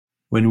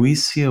when we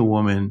see a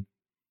woman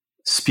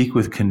speak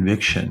with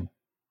conviction,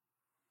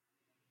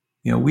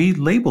 we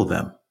label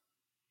them,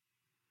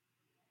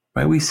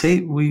 right? We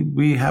say,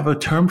 we have a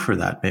term for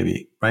that,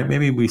 maybe, right?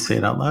 Maybe we say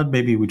it out loud.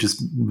 Maybe we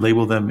just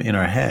label them in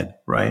our head,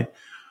 right?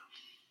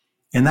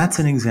 And that's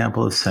an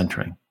example of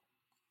centering,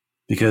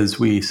 because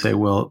we say,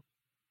 well,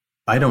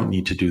 I don't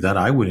need to do that.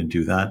 I wouldn't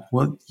do that.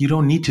 Well, you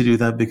don't need to do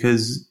that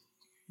because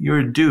you're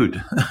a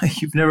dude.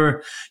 You've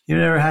never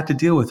had to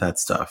deal with that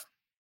stuff.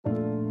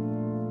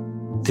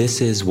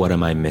 This is What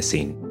Am I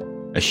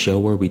Missing? A show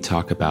where we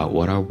talk about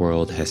what our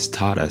world has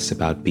taught us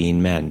about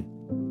being men.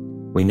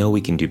 We know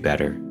we can do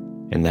better,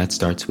 and that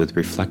starts with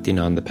reflecting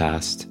on the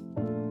past,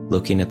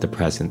 looking at the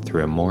present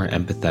through a more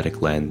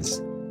empathetic lens,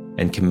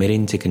 and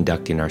committing to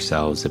conducting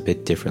ourselves a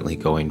bit differently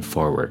going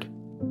forward.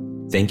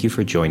 Thank you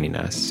for joining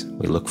us.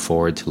 We look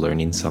forward to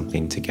learning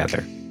something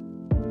together.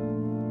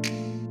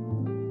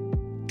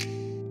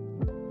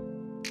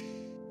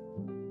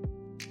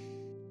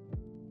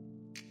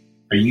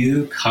 Are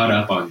you caught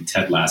up on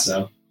Ted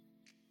Lasso?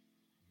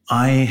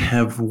 I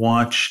have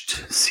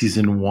watched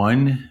season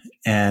 1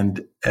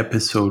 and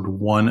episode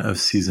 1 of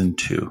season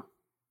 2.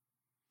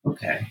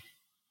 Okay.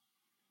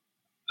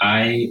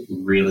 I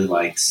really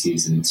like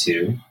season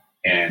 2,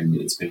 and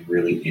it's been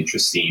really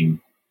interesting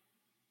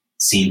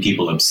seeing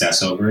people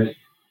obsess over it.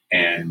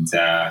 And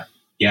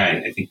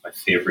I think my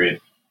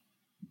favorite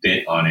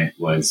bit on it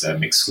was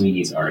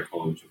McSweeney's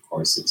article, which of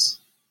course is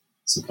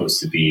supposed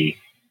to be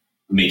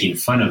making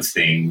fun of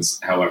things.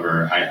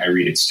 However, I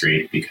read it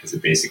straight because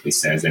it basically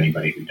says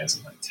anybody who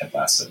doesn't like Ted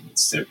Lasso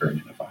needs to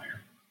burn in a fire.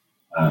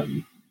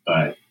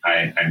 But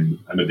I'm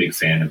a big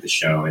fan of the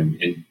show.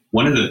 And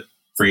one of the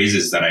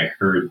phrases that I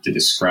heard to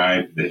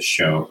describe the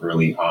show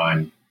early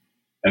on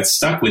that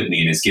stuck with me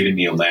and has given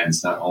me a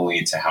lens not only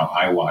into how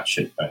I watch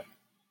it, but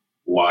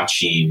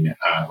watching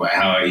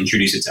how I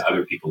introduce it to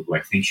other people who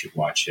I think should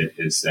watch it,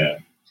 is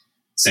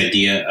this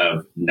idea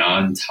of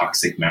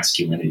non-toxic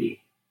masculinity,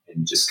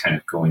 and just kind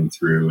of going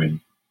through and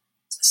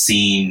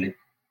seeing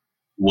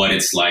what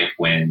it's like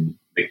when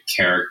the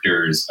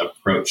characters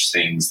approach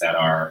things that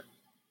are,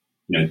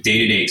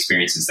 day-to-day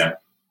experiences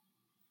that,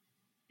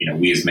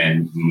 we as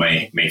men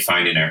may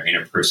find in our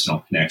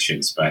interpersonal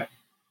connections, but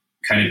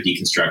kind of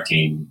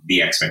deconstructing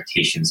the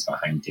expectations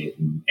behind it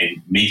and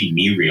making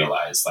me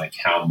realize like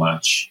how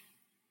much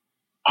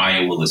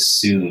I will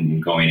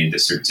assume going into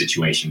certain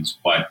situations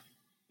what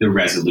the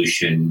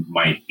resolution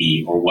might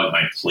be or what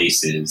my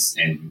place is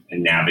in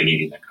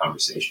navigating that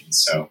conversation.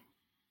 So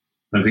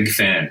I'm a big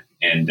fan,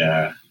 and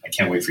I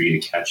can't wait for you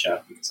to catch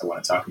up because I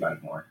want to talk about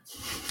it more.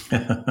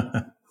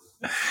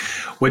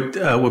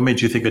 What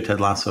made you think of Ted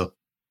Lasso?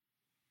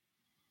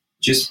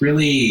 Just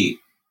really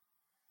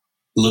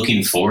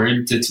looking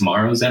forward to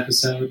tomorrow's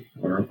episode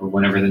or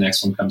whenever the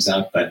next one comes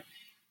out. But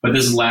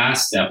this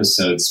last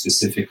episode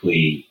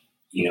specifically,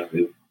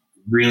 it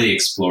really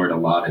explored a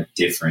lot of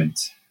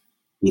different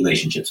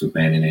relationships with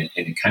men, and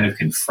it kind of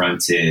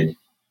confronted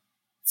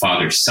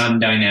father-son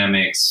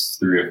dynamics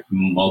through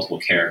multiple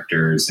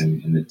characters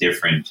and the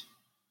different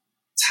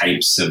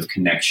types of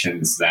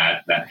connections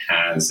that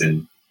has,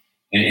 and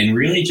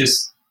really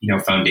just,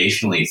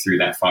 foundationally through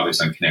that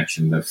father-son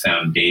connection, the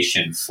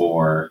foundation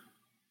for,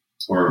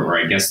 or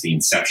I guess the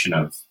inception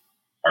of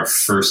our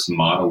first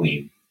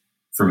modeling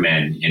for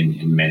men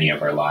in many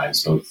of our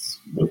lives, both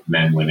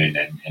men, women,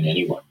 and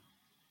anyone.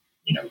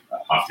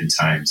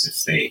 Oftentimes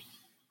if they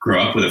grow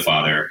up with a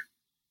father,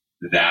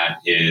 that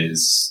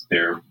is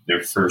their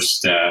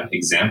first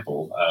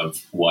example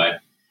of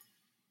what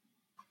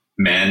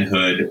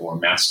manhood or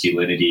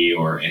masculinity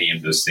or any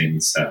of those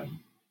things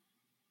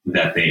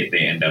that they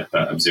end up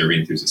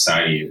observing through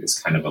society is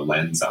kind of a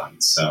lens on.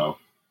 So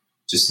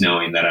just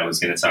knowing that I was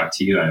going to talk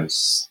to you, I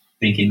was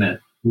thinking that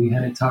we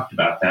hadn't talked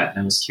about that, and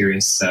I was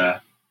curious,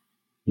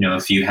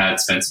 if you had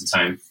spent some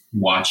time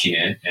watching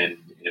it, and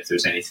if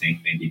there's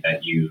anything maybe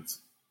that you've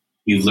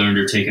learned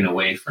or taken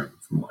away from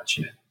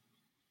watching it.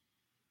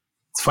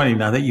 It's funny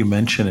now that you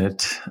mention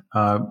it.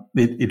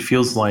 It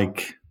feels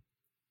like,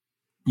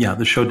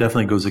 the show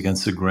definitely goes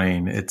against the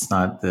grain. It's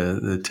not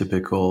the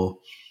typical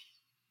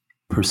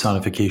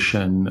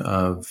personification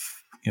of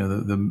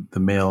the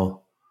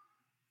male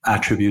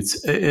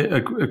attributes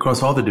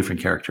across all the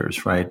different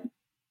characters, right?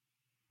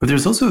 But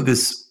there's also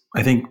this,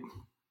 I think,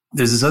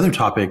 there's this other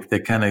topic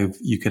that kind of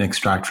you can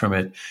extract from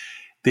it.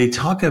 They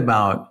talk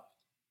about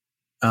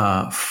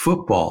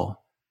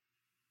football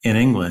in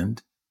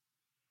England,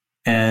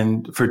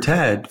 and for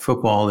Ted,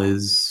 football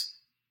is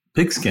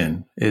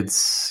pigskin.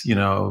 It's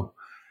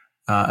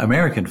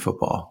American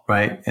football,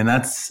 right? And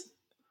that's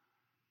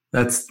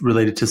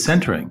related to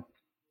centering,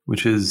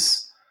 which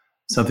is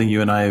something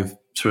you and I have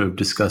sort of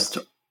discussed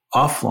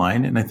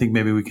offline, and I think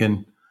maybe we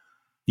can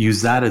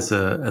use that as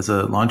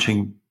a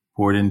launching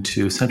board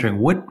into centering.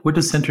 What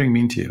does centering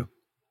mean to you?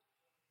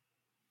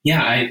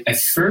 Yeah, I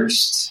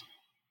first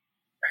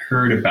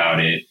heard about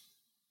it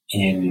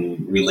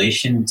in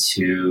relation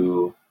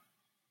to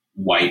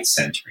white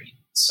centering.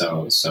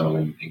 So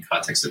in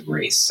context of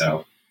race.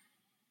 So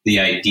the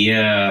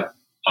idea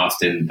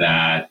often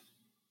that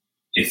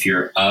if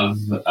you're of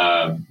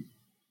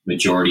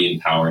majority in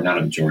power, not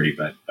a majority,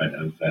 but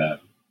of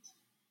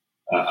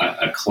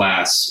a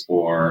class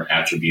or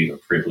attribute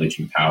of privilege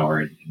and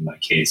power, in my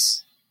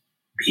case,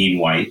 being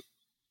white,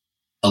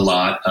 a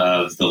lot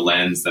of the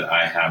lens that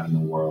I have in the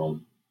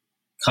world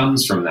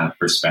comes from that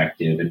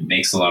perspective and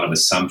makes a lot of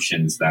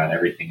assumptions that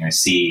everything I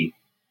see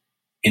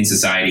in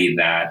society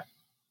that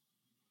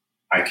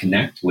I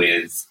connect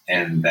with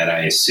and that I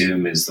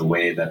assume is the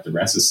way that the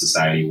rest of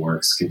society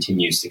works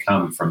continues to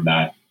come from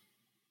that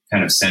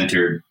kind of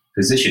centered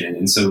position.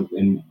 And so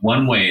in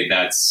one way,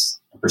 that's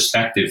a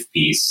perspective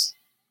piece.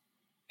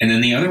 And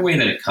then the other way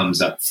that it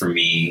comes up for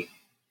me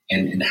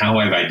and how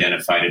I've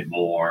identified it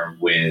more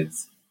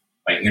with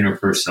my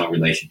interpersonal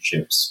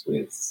relationships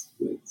with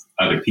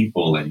other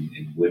people and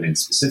women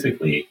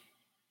specifically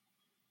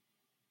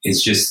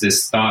is just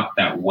this thought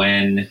that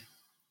when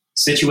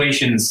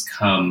situations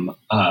come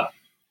up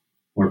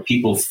where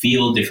people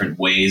feel different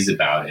ways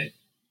about it,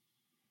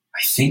 I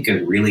think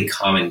a really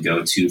common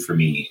go-to for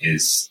me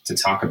is to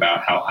talk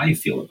about how I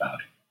feel about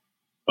it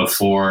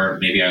before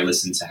maybe I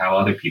listen to how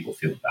other people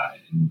feel about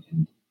it.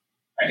 And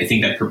I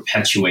think that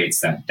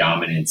perpetuates that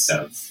dominance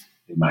of,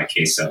 in my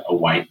case, a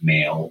white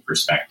male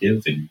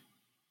perspective, and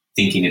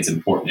thinking it's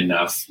important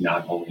enough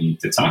not only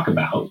to talk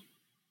about,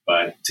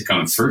 but to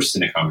come first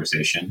in a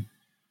conversation,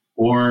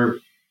 or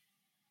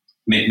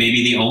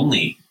maybe the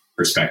only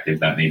perspective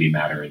that maybe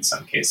matter in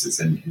some cases.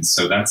 And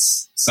so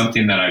that's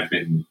something that I've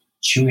been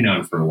chewing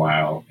on for a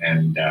while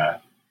and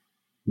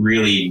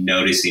really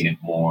noticing it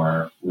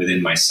more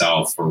within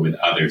myself or with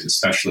others,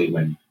 especially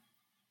when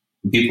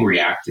people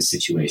react to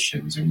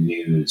situations or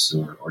news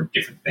or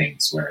different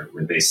things where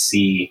they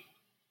see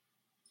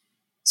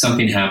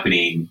something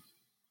happening,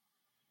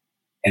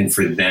 and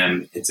for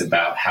them, it's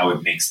about how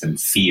it makes them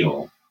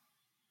feel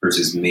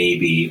versus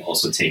maybe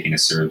also taking a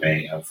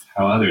survey of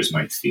how others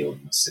might feel in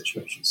those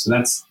situations. So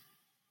that's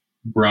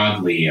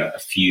broadly a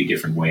few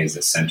different ways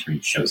that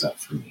centering shows up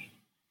for me.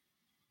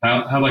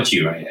 How about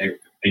you? I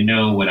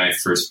know when I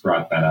first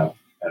brought that up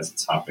as a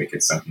topic,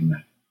 it's something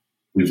that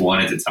we've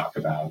wanted to talk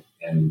about.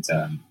 And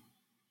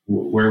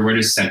where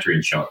does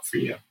centering show up for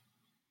you?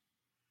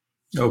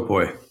 Oh,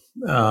 boy.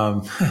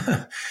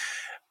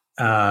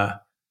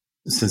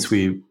 Since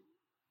we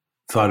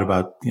thought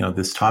about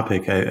this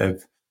topic,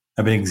 I've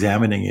been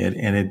examining it,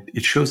 and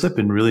it shows up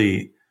in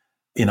really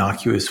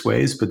innocuous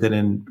ways, but then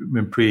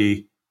in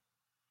pretty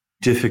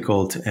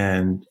difficult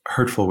and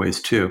hurtful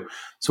ways too.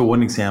 So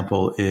one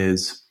example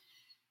is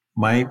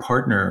my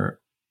partner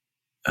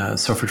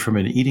suffered from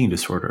an eating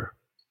disorder,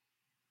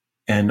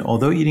 and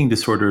although eating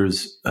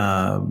disorders, there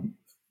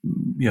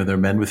are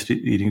men with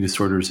eating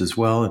disorders as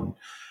well, and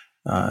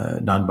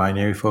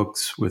non-binary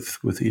folks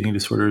with eating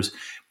disorders.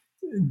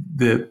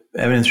 The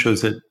evidence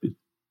shows that it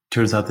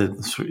turns out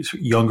that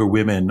younger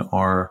women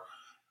are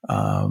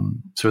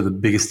sort of the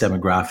biggest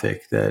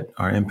demographic that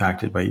are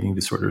impacted by eating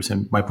disorders.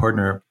 And my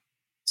partner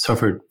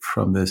suffered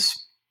from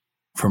this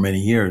for many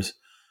years.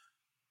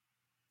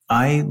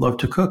 I love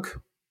to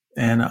cook,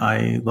 and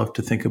I love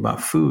to think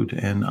about food,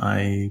 and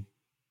I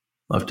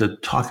love to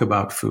talk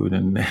about food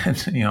and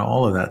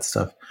all of that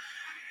stuff.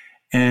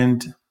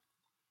 And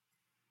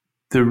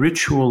the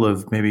ritual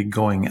of maybe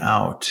going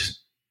out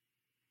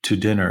to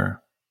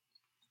dinner,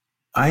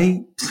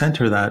 I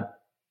center that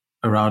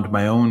around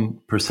my own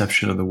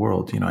perception of the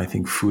world. I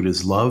think food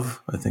is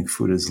love. I think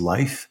food is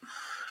life.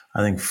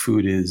 I think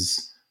food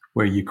is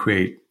where you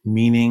create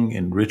meaning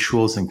and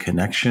rituals and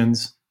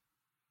connections.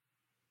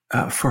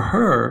 For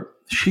her,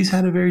 she's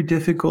had a very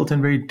difficult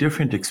and very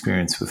different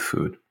experience with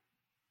food.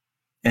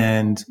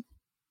 And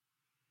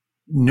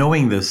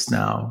knowing this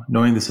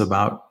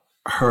about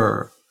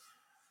her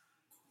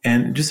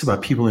and just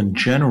about people in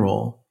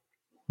general,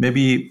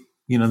 maybe,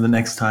 the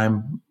next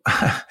time,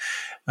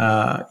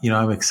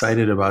 I'm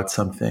excited about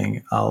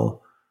something,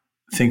 I'll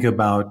think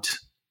about,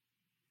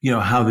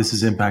 how this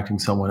is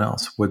impacting someone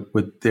else,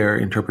 what their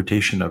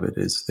interpretation of it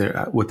is,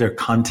 what their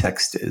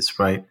context is,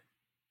 right?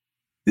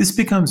 This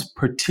becomes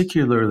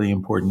particularly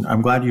important.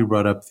 I'm glad you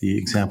brought up the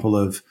example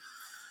of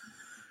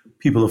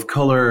people of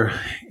color.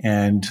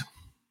 And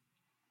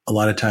a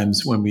lot of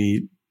times when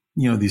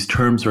these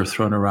terms are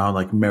thrown around,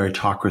 like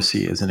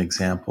meritocracy as an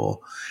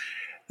example,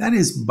 that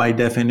is by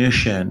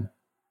definition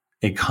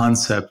a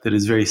concept that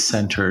is very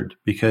centered,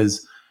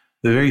 because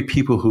the very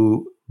people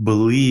who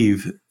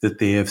believe that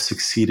they have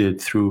succeeded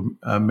through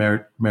a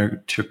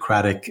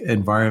meritocratic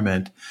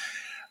environment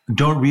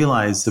don't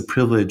realize the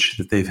privilege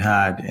that they've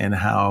had and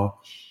how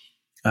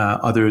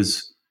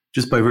others,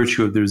 just by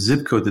virtue of their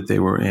zip code that they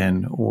were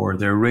in or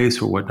their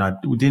race or whatnot,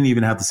 didn't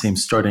even have the same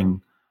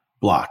starting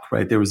block,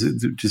 right? There was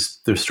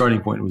just their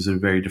starting point was a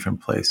very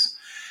different place.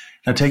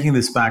 Now, taking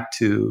this back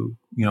to,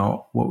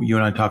 what you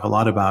and I talk a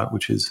lot about,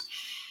 which is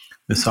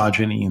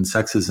misogyny and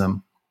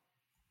sexism,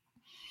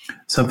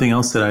 something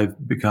else that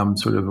I've become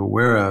sort of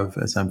aware of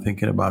as I'm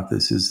thinking about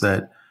this is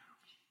that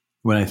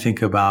when I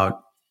think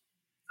about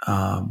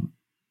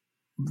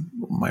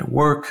my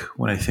work,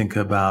 when I think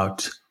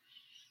about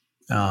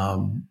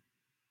the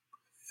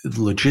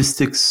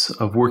logistics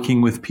of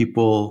working with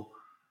people,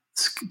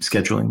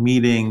 scheduling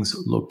meetings,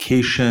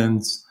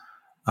 locations,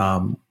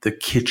 the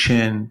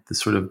kitchen, the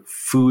sort of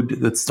food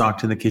that's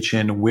stocked in the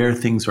kitchen, where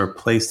things are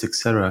placed,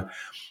 etc.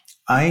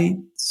 I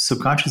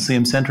subconsciously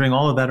am centering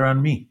all of that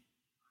around me,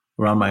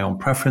 around my own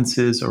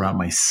preferences, around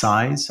my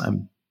size.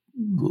 I'm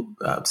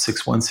 6'1",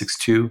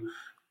 6'2",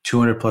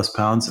 200 plus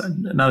pounds,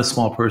 not a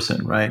small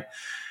person, right?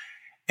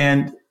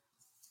 And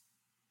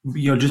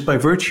just by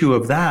virtue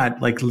of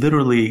that, like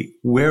literally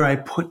where I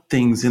put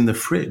things in the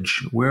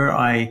fridge, where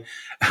I,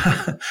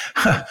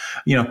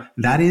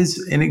 that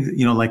is,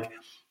 like,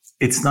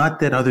 it's not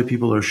that other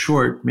people are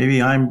short.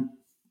 Maybe I'm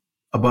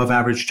above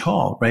average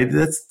tall, right?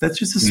 That's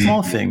just a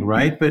small thing,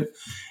 right? But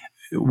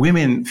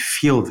women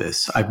feel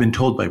this. I've been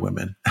told by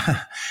women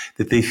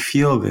that they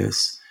feel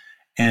this,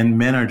 and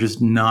men are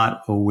just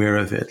not aware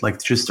of it.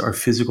 Like just our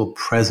physical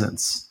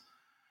presence.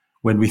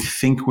 When we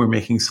think we're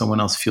making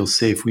someone else feel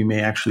safe, we may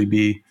actually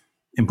be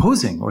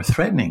imposing or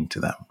threatening to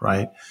them,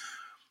 right?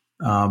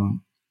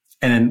 And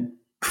then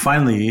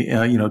finally,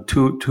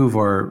 two of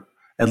our,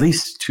 at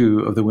least two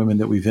of the women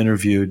that we've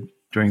interviewed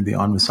during the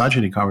On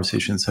Misogyny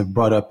conversations have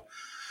brought up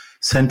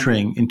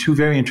centering in two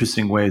very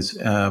interesting ways,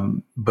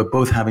 but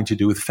both having to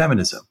do with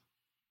feminism.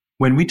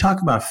 When we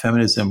talk about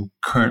feminism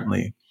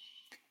currently,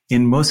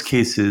 in most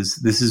cases,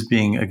 this is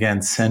being,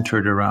 again,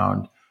 centered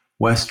around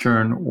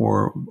Western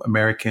or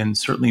American,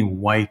 certainly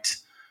white,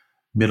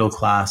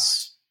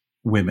 middle-class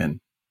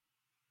women.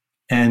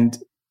 And,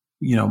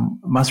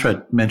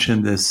 Masrat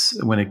mentioned this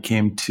when it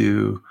came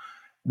to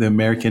the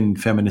American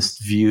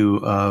feminist view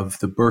of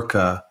the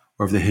burqa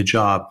or of the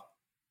hijab,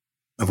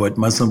 of what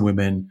Muslim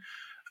women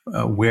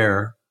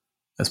wear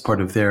as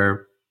part of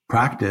their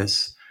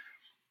practice.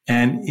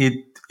 And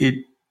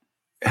it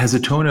has a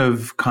tone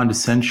of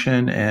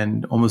condescension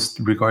and almost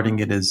regarding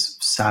it as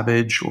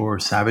savage or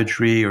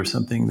savagery or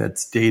something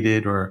that's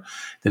dated or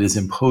that is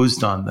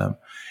imposed on them.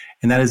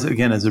 And that is,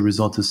 again, as a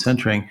result of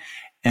centering.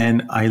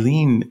 And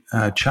Eileen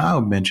Chow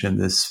mentioned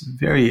this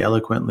very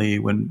eloquently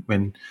when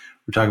we're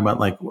talking about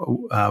like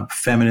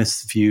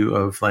feminist view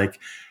of like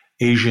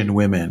Asian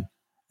women,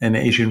 and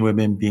Asian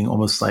women being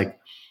almost like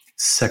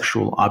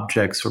sexual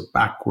objects or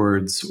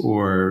backwards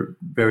or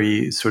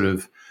very sort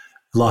of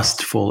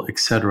lustful,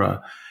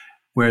 etc.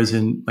 Whereas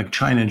in like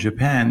China and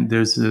Japan,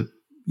 there's a,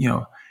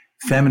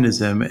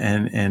 feminism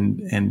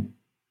and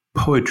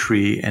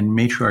poetry and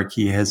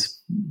matriarchy has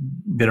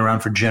been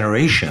around for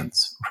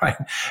generations, right?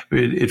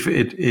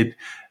 It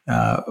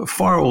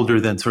far older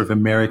than sort of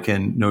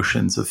American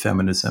notions of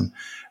feminism.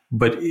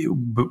 But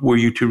were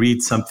you to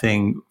read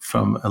something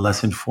from a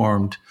less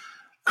informed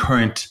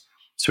current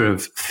sort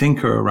of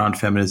thinker around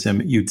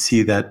feminism, you'd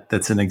see that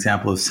that's an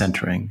example of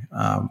centering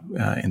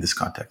in this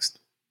context.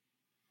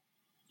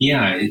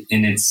 Yeah,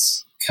 and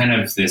it's kind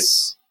of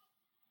this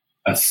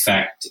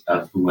effect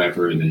of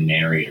whoever the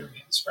narrator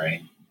is,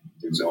 right?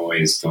 There's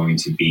always going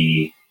to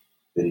be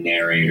the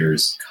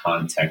narrator's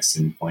context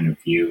and point of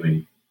view.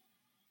 And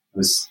I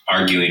was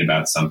arguing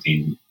about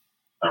something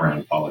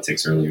around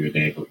politics earlier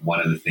today, but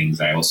one of the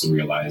things I also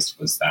realized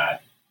was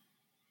that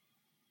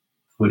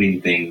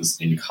putting things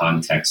in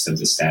context of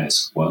the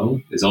status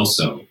quo is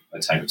also a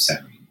type of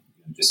centering.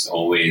 Just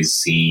always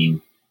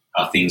seeing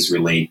how things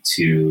relate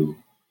to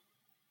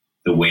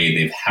the way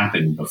they've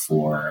happened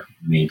before,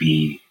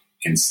 maybe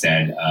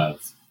instead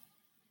of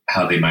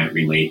how they might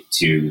relate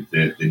to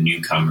the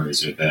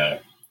newcomers or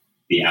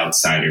the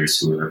outsiders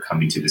who are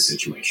coming to the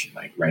situation.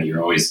 Like, right,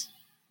 you're always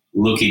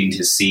looking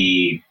to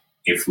see,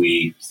 if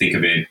we think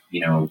of it,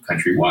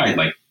 countrywide,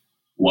 like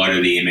what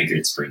are the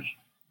immigrants bringing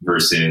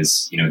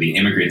versus, the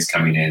immigrants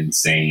coming in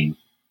saying,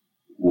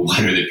 what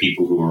are the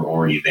people who are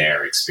already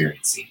there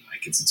experiencing?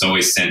 Like it's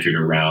always centered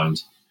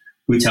around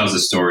who tells the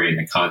story in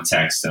the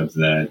context of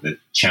the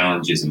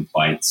challenges and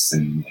plights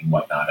and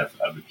whatnot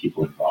of the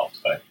people involved.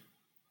 But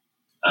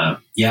I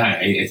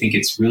think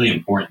it's really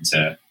important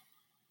to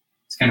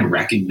kind of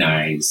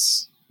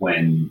recognize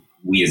when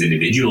we as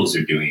individuals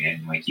are doing it.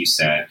 And like you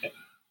said,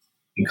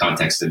 in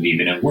context of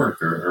even at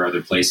work or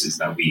other places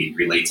that we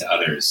relate to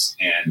others.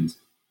 And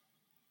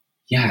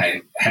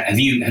have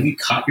you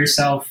caught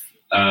yourself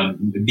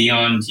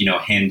beyond,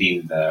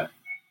 handing the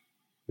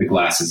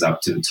glasses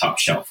up to the top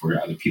shelf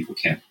where other people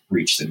can't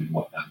reach them and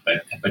whatnot.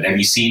 But have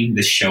you seen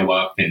this show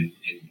up in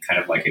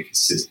kind of like a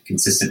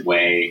consistent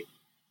way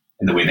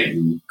in the way that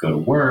you go to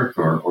work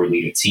or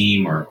lead a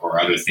team or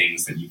other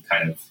things that you've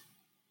kind of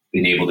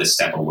been able to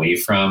step away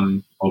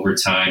from over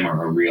time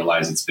or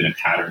realize it's been a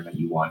pattern that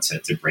you want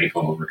to break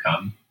or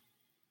overcome?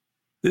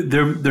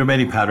 There are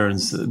many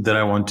patterns that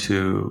I want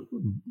to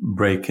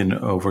break and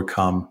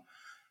overcome.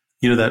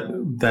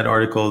 That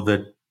article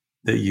that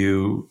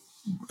you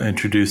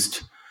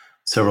introduced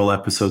several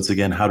episodes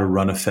again, how to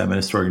run a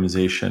feminist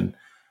organization.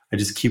 I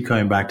just keep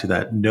coming back to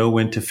that. Know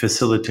when to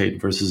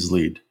facilitate versus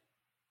lead.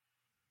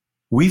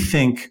 We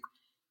think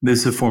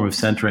this is a form of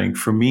centering.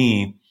 For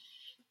me,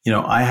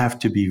 I have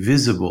to be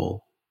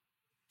visible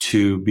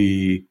to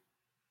be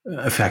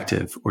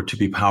effective or to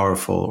be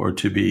powerful or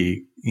to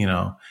be,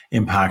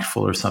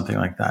 impactful or something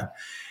like that.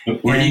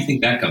 Where do you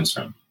think that comes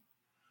from?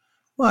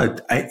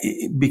 But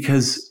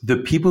because the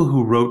people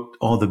who wrote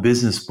all the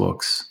business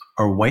books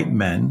are white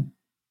men,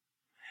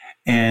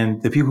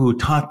 and the people who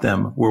taught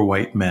them were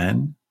white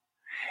men,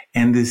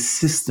 and this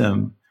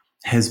system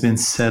has been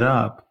set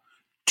up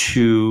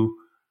to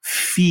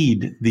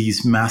feed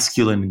these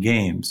masculine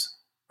games,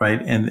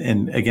 right?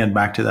 And again,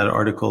 back to that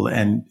article,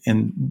 and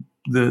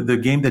the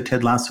game that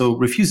Ted Lasso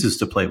refuses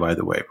to play, by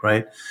the way,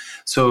 right?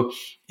 So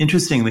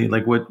interestingly,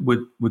 like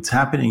what's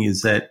happening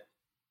is that,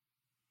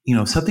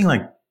 something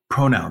like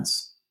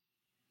pronouns,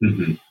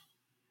 mm-hmm.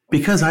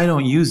 because I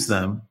don't use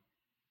them,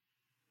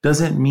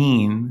 doesn't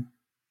mean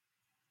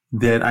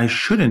that I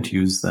shouldn't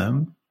use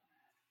them.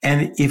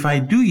 And if I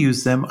do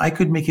use them, I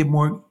could make it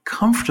more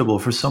comfortable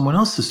for someone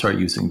else to start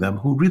using them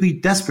who really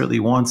desperately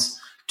wants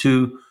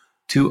to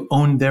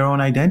own their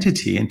own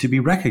identity and to be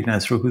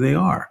recognized for who they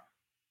are.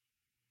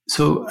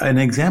 So an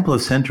example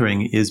of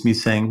centering is me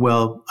saying,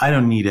 well, I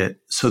don't need it,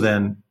 so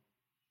then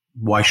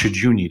why should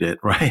you need it,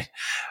 right?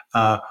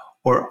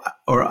 Or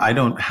I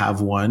don't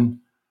have one,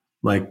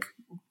 like,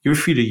 you're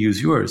free to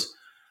use yours.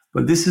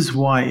 But this is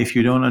why, if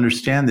you don't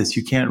understand this,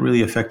 you can't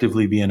really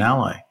effectively be an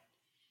ally.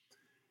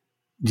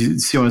 Do you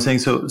see what I'm saying?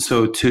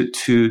 So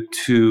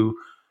to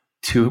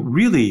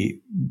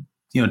really,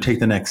 take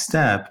the next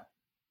step,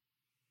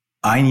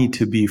 I need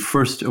to be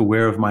first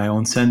aware of my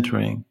own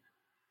centering.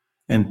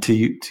 And to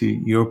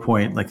your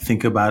point, like,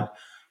 think about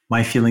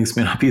my feelings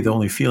may not be the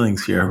only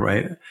feelings here,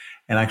 right?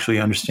 And actually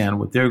understand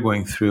what they're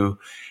going through.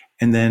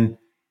 And then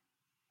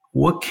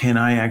what can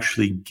I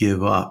actually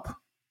give up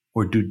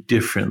or do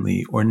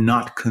differently or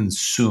not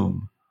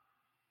consume?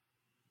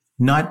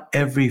 Not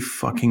every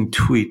fucking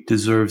tweet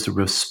deserves a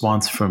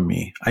response from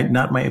me.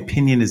 My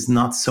opinion is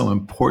not so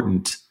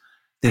important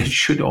that it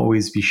should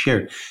always be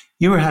shared.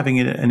 You were having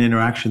an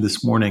interaction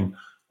this morning.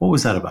 What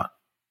was that about?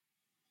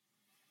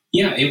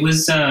 Yeah, it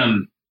was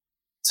talking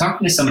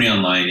to somebody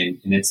online,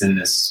 and it's in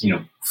this,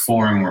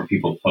 forum where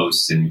people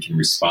post and can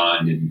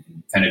respond, and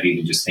kind of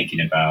even just thinking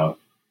about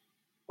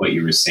what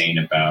you were saying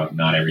about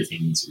not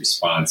everything needs a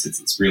response.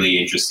 It's really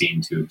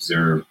interesting to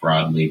observe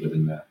broadly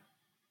within the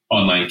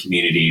online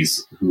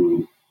communities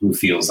who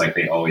feels like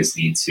they always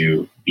need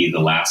to be the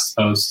last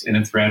post in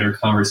a thread or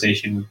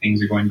conversation when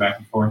things are going back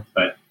and forth.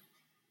 But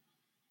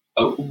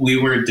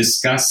we were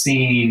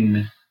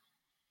discussing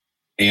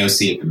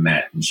AOC at the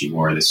Met, and she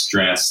wore this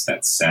dress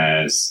that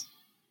says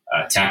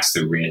tax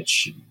the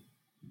rich, and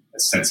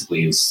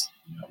ostensibly is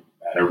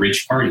at a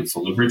rich party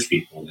full of rich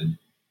people, and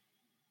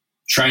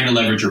trying to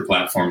leverage her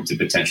platform to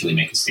potentially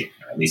make a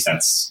statement, or at least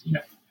that's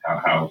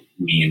how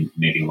me and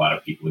maybe a lot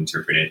of people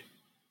interpret it.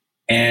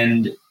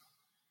 And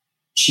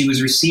she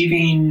was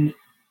receiving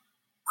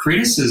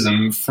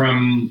criticism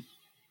from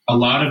a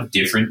lot of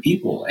different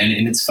people.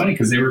 And it's funny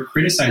because they were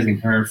criticizing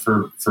her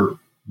for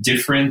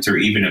different or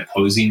even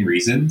opposing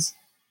reasons,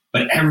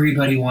 but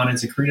everybody wanted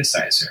to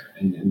criticize her.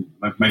 And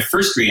my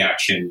first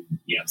reaction,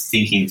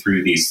 thinking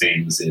through these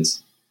things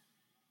is,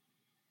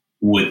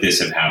 would this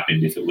have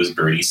happened if it was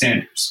Bernie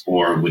Sanders?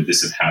 Or would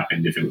this have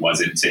happened if it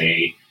wasn't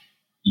a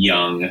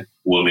young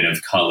woman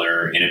of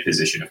color in a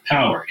position of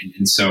power?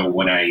 And so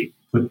when I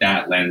put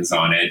that lens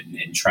on it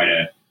and try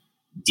to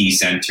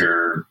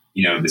decenter,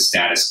 the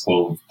status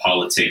quo of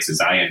politics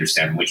as I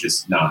understand, which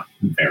is not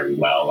very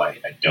well. I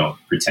don't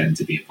pretend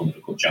to be a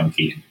political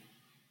junkie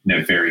and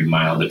have very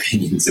mild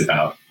opinions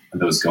about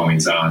those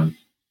goings on.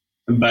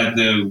 But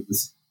the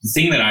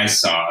thing that I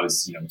saw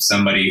is,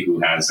 somebody who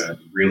has a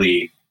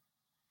really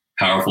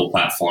powerful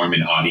platform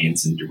and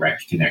audience and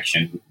direct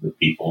connection with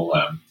people,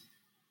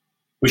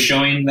 was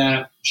showing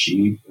that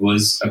she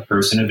was a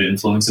person of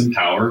influence and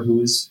power who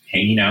was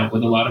hanging out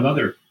with a lot of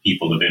other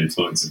people of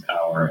influence and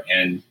power.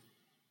 And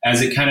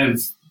as it kind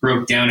of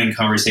broke down in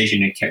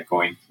conversation and kept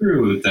going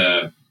through,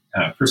 the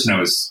person I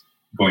was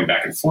going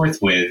back and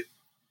forth with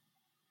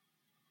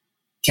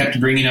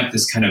kept bringing up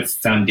this kind of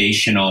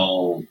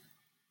foundational,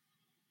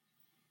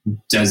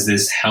 does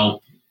this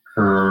help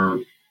her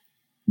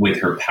with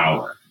her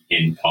power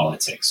in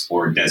politics,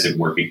 or does it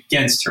work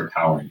against her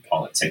power in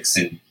politics?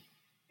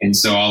 And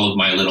so all of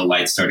my little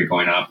lights started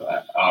going off.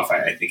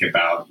 I think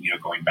about,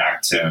 going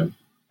back to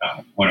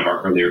one of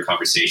our earlier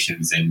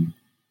conversations and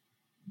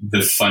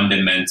the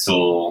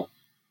fundamental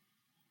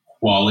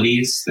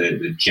qualities,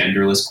 the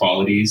genderless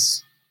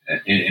qualities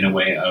in a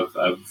way of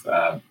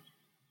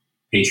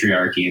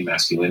patriarchy and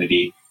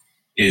masculinity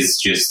is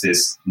just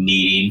this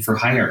needing for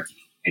hierarchy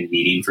and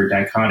needing for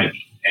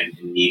dichotomy and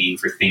needing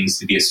for things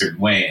to be a certain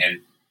way.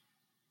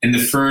 And the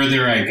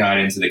further I got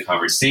into the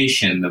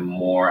conversation, the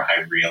more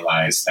I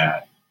realized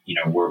that,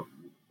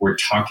 we're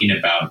talking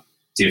about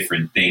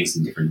different things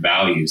and different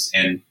values.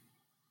 And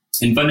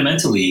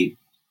fundamentally,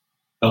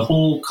 the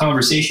whole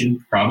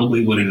conversation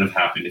probably wouldn't have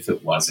happened if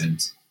it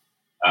wasn't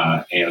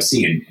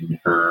AOC and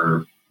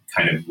her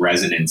kind of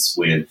resonance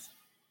with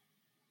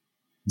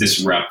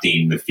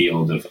disrupting the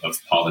field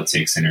of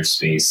politics in her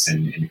space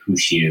and who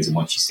she is and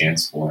what she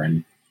stands for.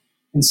 And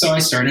so I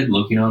started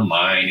looking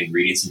online and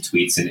reading some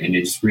tweets and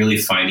just really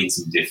finding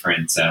some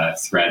different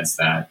threads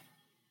that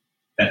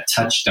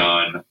touched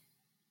on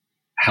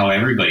how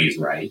everybody's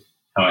right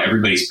how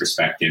everybody's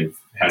perspective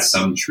has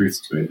some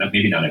truth to it.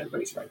 Maybe not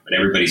everybody's right, but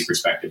everybody's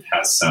perspective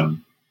has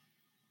some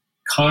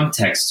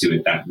context to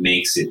it that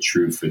makes it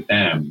true for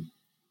them.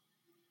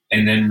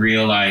 And then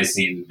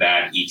realizing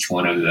that each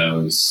one of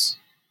those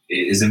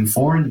is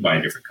informed by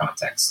different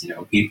contexts.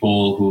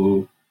 People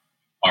who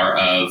are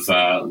of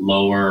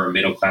lower or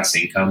middle class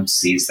income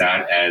sees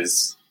that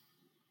as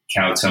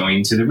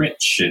kowtowing to the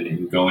rich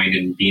and going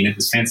and being at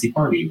this fancy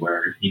party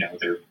where,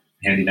 they're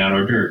handing out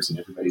hors d'oeuvres and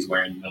everybody's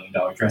wearing $1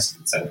 million dresses,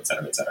 et cetera, et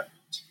cetera, et cetera.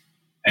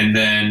 And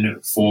then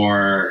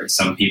for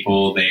some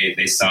people,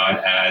 they saw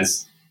it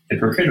as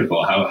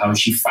hypocritical. How is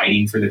she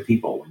fighting for the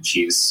people when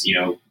she's,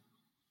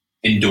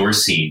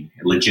 endorsing,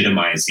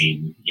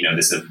 legitimizing,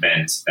 this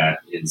event that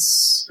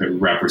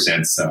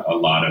represents a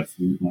lot of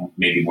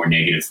maybe more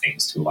negative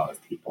things to a lot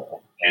of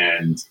people.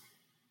 And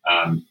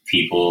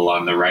people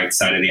on the right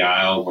side of the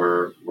aisle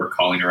were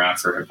calling her out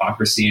for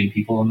hypocrisy, and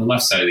people on the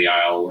left side of the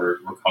aisle were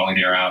calling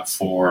her out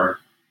for,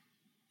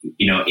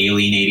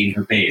 alienating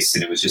her base.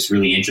 And it was just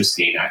really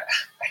interesting. I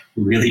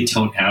really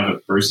don't have a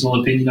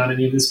personal opinion on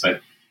any of this, but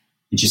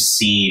just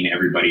seeing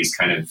everybody's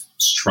kind of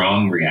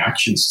strong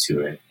reactions to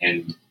it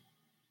and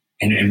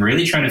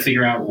really trying to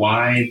figure out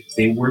why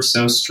they were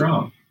so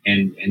strong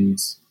and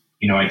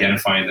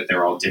identifying that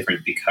they're all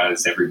different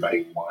because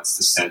everybody wants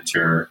to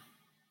center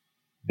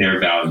their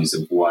values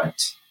of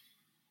what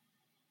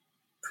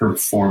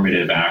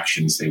performative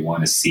actions they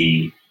want to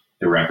see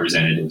the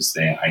representatives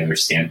they either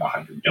stand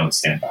behind or don't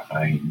stand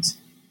behind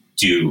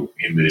do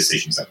in the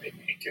decisions that they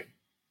make. And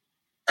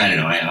I don't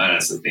know. I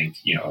honestly think,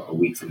 a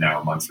week from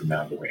now, a month from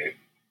now, the way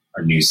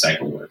our news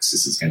cycle works,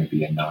 this is going to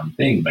be a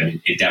non-thing, but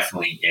it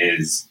definitely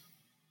is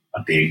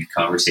a big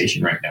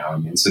conversation right now.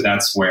 And so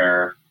that's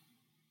where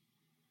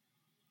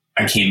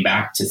I came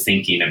back to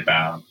thinking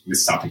about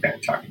this topic that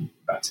we're talking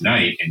about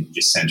tonight and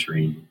just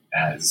centering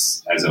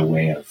as a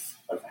way of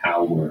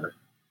how we're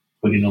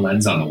putting a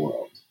lens on the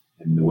world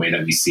and the way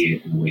that we see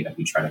it and the way that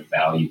we try to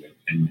value it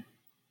and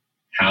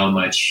how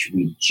much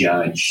we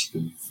judge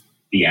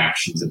the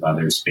actions of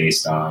others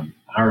based on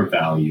our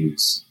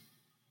values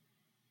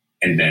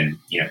and then,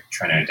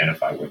 trying to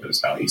identify where those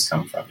values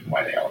come from and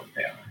why they are what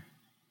they are.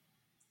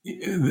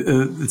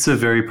 It's a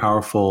very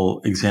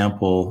powerful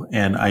example.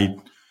 And I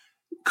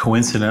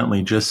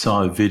coincidentally just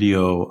saw a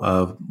video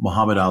of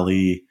Muhammad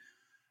Ali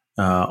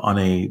on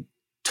a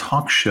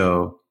talk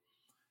show,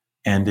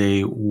 and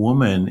a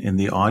woman in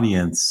the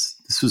audience,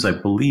 this was, I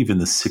believe, in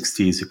the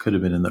 60s, it could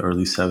have been in the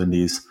early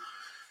 70s,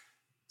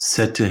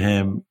 said to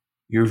him,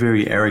 "You're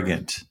very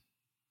arrogant."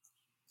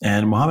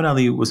 And Muhammad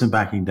Ali wasn't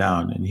backing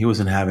down, and he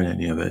wasn't having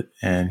any of it.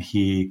 And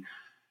he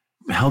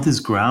held his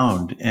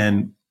ground.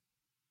 And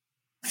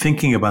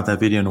thinking about that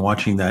video and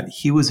watching that,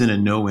 he was in a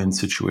no-win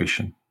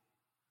situation.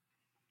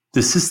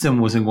 The system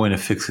wasn't going to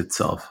fix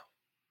itself.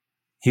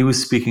 He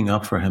was speaking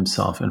up for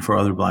himself and for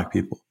other Black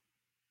people.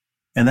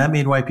 And that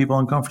made white people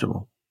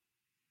uncomfortable.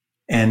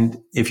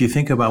 And if you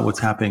think about what's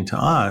happening to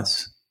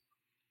us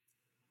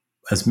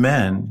as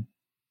men,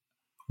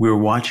 we're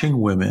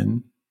watching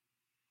women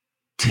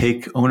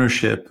take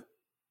ownership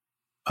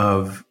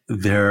of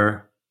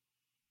their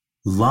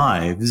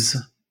lives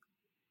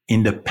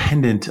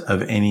independent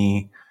of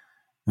any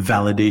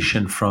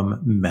validation from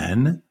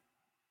men.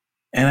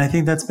 And I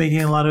think that's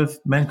making a lot of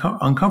men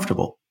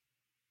uncomfortable.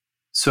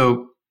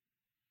 So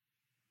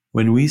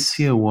when we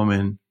see a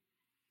woman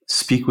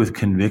speak with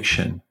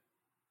conviction,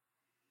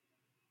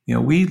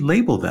 we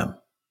label them,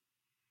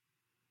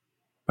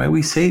 right?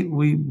 We say,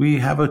 we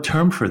have a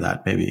term for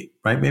that, maybe,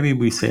 right? Maybe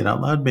we say it out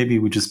loud. Maybe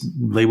we just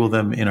label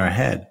them in our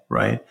head,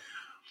 right?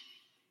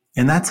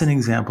 And that's an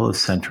example of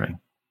centering,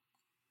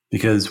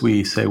 because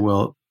we say,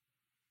 well,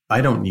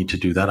 I don't need to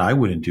do that. I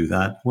wouldn't do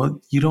that.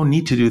 Well, you don't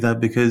need to do that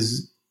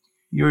because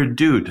you're a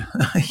dude.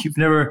 You've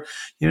never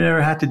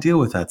had to deal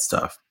with that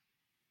stuff.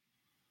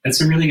 That's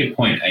a really good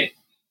point.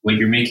 What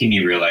you're making me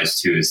realize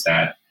too is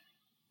that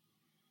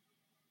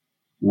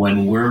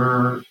when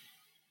we're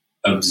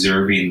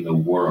observing the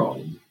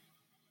world,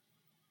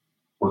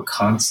 we're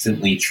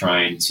constantly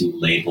trying to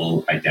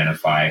label,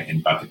 identify,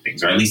 and bucket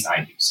things, or at least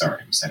I do. Sorry,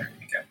 I'm centering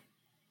again.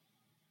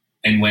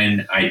 And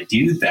when I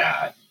do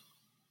that,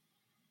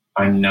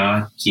 I'm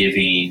not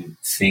giving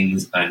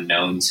things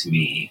unknown to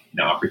me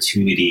an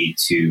opportunity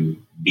to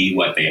be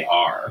what they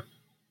are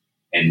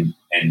and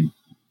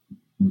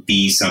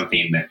be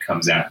something that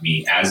comes at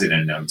me as an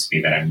unknown to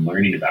me that I'm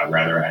learning about.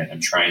 Rather,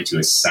 I'm trying to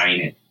assign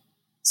it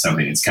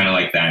something. It's kind of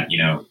like that,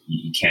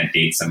 you can't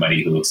date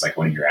somebody who looks like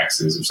one of your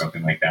exes or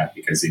something like that,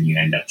 because then you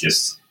end up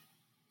just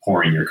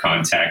pouring your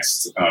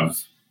context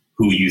of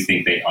who you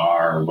think they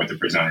are or what the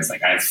persona is.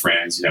 Like, I have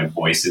friends who have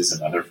voices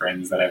of other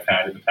friends that I've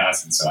had in the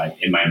past. And so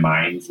in my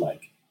mind,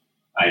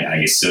 I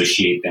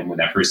associate them with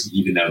that person,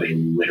 even though they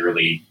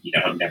literally,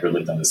 have never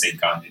lived on the same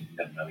continent and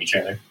don't know each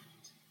other.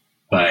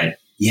 But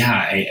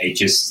yeah,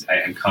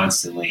 I'm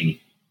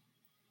constantly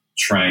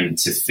trying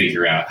to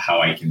figure out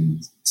how I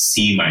can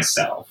see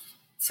myself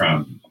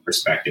from a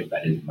perspective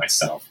that isn't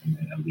myself, and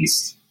at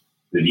least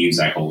the views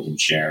I hold and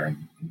share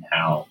and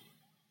how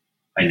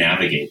I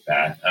navigate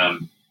that.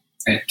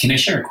 Can I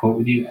share a quote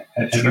with you?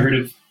 Have you heard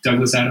of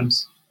Douglas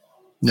Adams?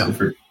 No.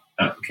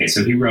 Okay,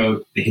 so he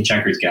wrote The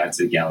Hitchhiker's Guide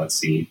to the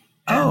Galaxy.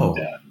 And,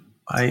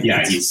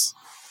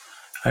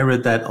 I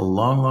read that a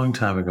long, long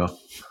time ago.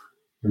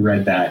 I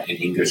read that in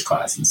English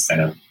class instead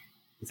of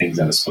the things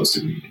I was supposed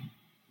to read.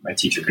 My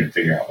teacher couldn't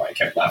figure out why I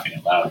kept laughing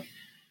out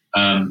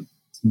loud.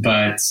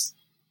 But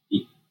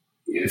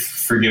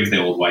forgive the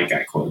old white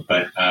guy quote,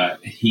 but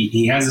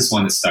he has this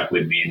one that stuck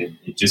with me, and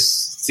it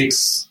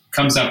just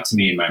comes up to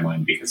me in my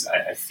mind because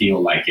I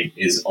feel like it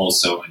is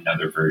also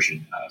another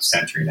version of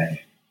centering. I'm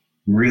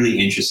really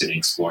interested in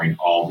exploring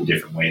all the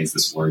different ways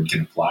this word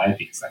can apply,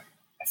 because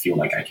I feel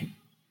like I can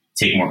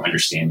take more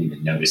understanding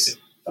and notice it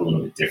a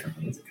little bit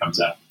differently as it comes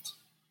up.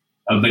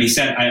 But he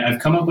said, I've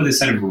come up with a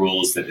set of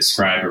rules that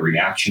describe our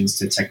reactions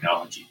to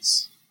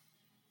technologies.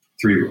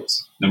 3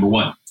 rules. Number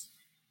 1,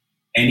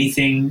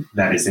 anything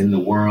that is in the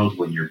world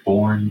when you're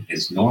born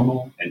is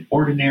normal and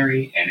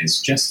ordinary and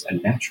is just a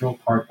natural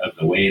part of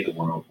the way the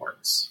world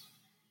works.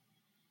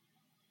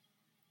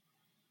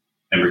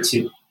 Number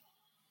 2,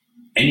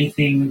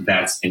 anything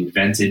that's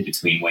invented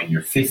between when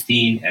you're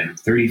 15 and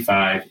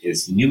 35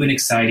 is new and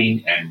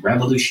exciting and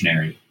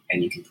revolutionary,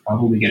 and you can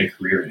probably get a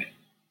career in it.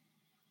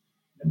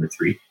 Number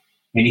 3,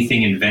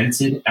 anything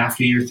invented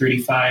after you're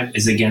 35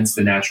 is against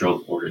the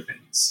natural order of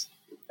things.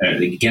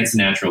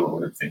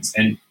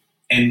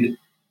 And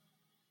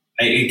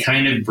it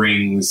kind of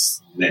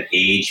brings the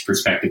age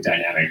perspective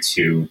dynamic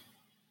to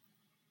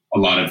a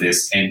lot of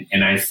this.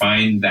 And I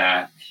find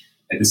that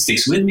this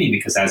sticks with me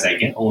because as I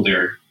get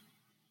older,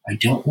 I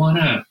don't want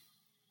to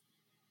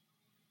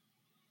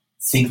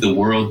think the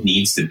world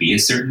needs to be a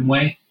certain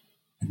way.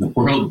 And the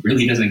world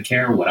really doesn't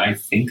care what I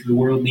think the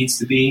world needs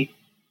to be,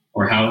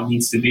 or how it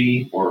needs to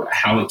be, or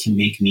how it can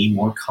make me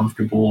more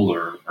comfortable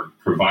or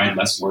provide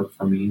less work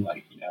for me.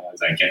 Like,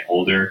 as I get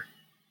older,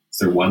 is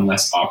there one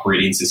less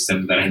operating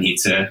system that I need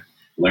to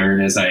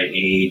learn as I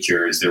age?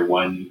 Or is there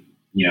one,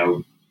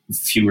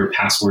 fewer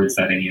passwords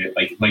that I need?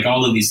 Like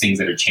all of these things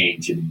that are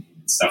changed and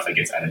stuff that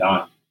gets added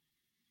on.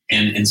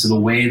 And so the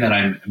way that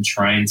I'm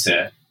trying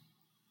to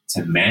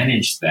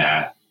manage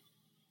that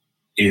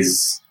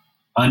is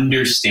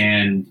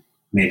understand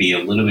maybe a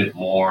little bit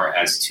more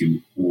as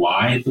to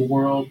why the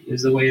world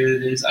is the way that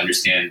it is,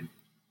 understand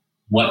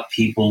what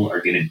people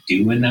are going to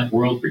do in that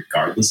world,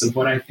 regardless of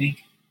what I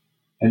think,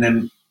 and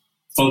then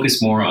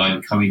focus more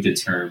on coming to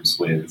terms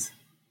with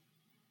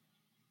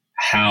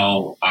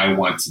how I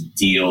want to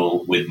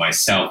deal with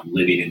myself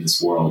living in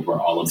this world where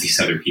all of these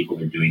other people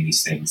are doing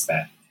these things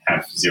that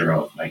have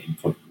zero of my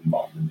input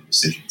involved in the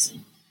decisions.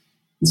 And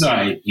so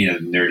the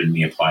nerd in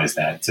me applies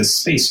that to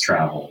space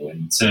travel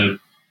and to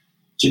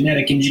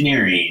genetic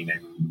engineering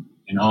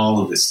and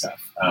all of this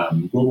stuff,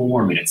 global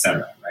warming,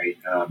 etc. Right?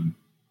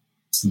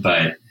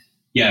 But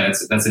yeah,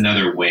 that's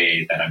another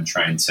way that I'm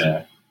trying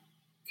to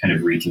kind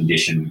of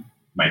recondition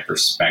my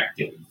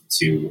perspective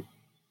to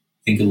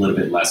think a little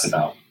bit less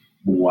about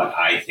what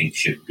I think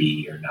should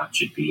be or not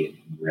should be, and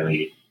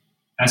really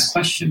ask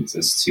questions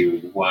as to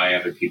why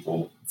other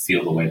people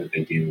feel the way that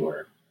they do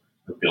or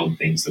build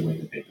things the way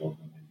that they build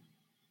them,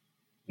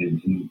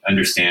 and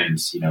understand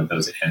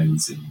those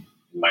ends and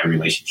my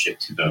relationship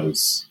to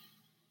those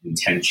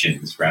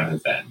intentions, rather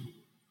than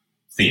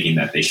thinking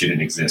that they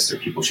shouldn't exist or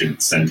people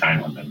shouldn't spend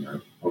time on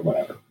them or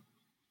whatever.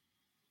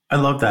 I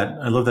love that.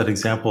 I love that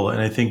example.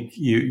 And I think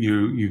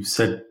you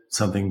said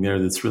something there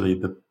that's really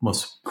the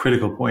most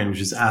critical point, which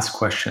is ask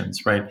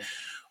questions, right?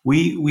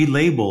 We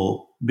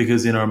label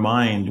because in our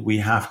mind, we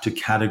have to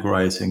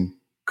categorize and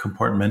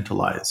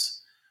compartmentalize.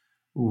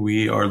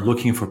 We are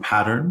looking for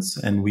patterns,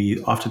 and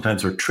we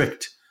oftentimes are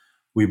tricked.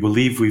 We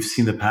believe we've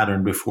seen the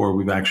pattern before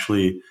we've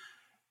actually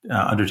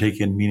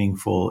undertaken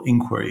meaningful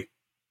inquiry.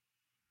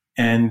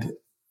 And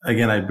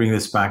again, I bring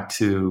this back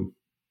to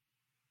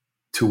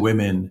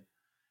women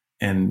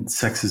and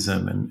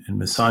sexism and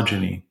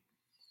misogyny.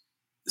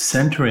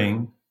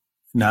 Centering,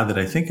 now that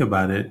I think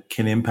about it,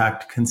 can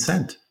impact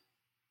consent.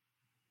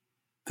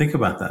 Think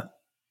about that.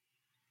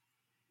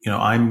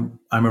 I'm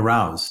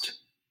aroused.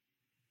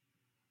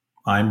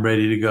 I'm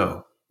ready to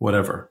go,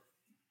 whatever.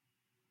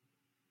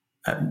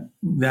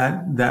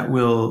 That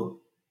will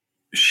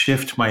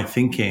shift my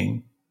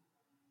thinking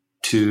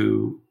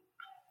to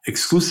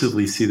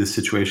exclusively see the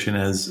situation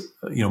as,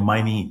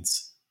 my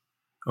needs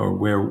or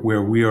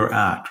where we are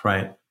at,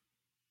 right?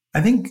 I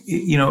think,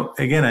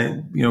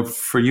 again,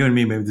 for you and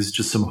me, maybe this is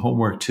just some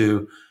homework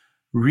to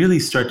really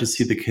start to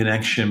see the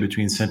connection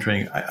between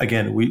centering.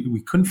 Again,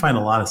 we couldn't find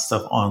a lot of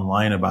stuff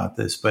online about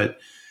this, but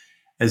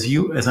as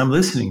I'm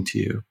listening to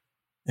you,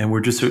 and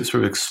we're just sort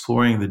of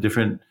exploring the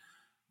different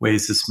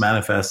ways this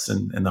manifests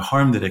and the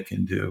harm that it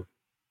can do,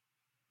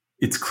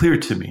 it's clear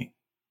to me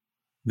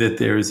that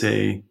there is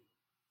a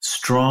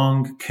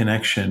strong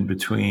connection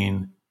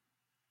between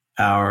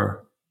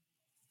our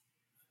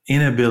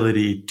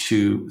inability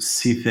to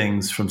see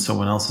things from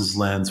someone else's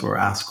lens or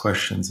ask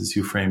questions, as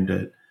you framed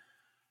it,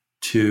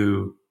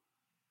 to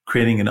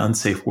creating an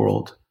unsafe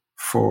world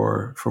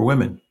for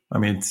women. I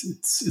mean,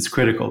 it's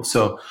critical.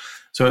 So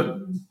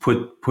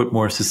put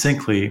more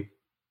succinctly,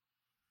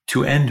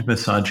 to end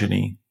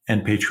misogyny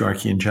and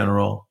patriarchy in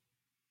general,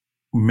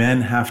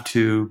 men have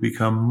to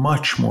become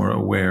much more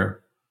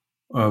aware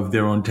of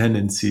their own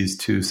tendencies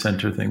to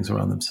center things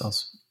around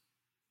themselves.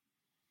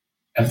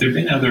 Have there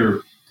been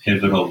other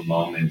pivotal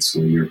moments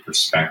where your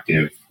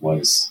perspective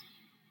was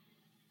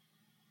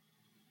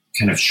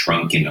kind of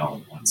shrunken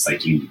all at once?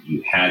 Like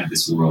you had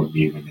this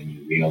worldview and then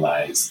you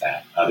realized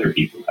that other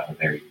people have a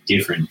very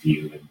different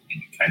view, and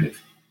you kind of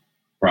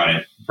brought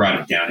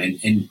it down.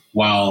 And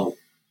while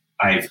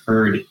I've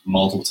heard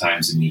multiple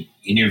times in the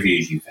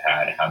interviews you've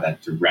had how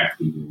that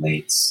directly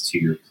relates to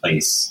your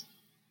place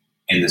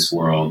in this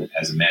world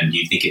as a man, do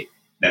you think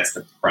that's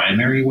the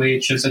primary way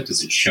it shows up?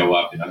 Does it show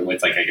up in other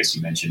ways? Like, I guess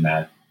you mentioned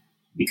that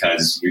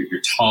because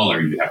you're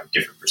taller, you have a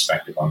different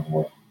perspective on the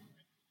world.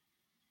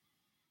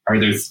 Are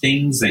there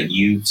things that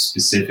you've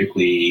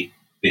specifically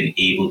been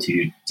able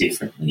to do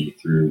differently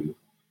through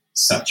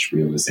such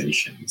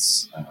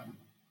realizations?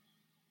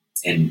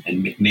 And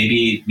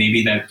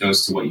maybe that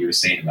goes to what you were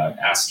saying about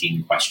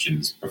asking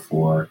questions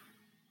before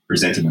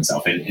presenting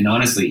myself. And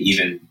honestly,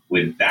 even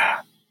with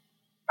that,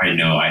 I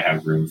know I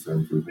have room for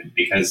improvement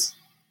because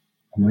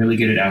I'm really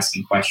good at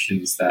asking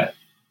questions that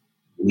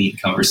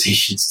lead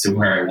conversations to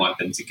where I want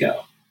them to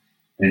go.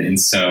 And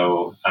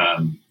so, how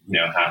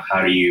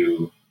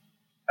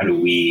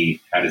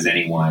does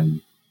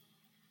anyone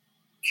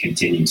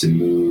continue to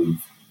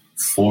move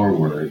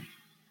forward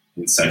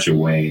in such a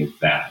way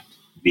that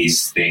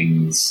these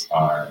things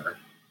are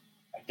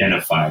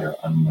identified or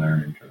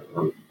unlearned?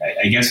 Or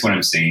I guess what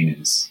I'm saying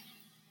is,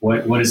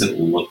 what does it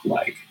look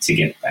like to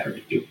get better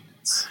at doing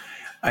this?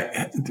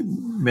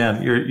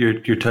 Man,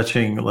 you're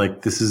touching,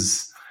 like, this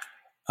is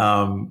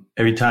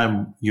every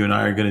time you and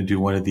I are going to do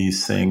one of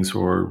these things,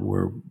 or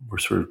we're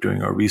sort of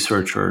doing our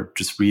research or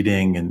just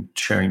reading and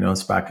sharing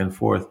notes back and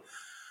forth.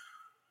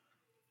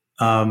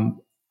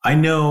 I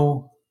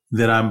know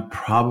that I'm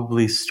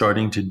probably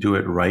starting to do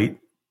it right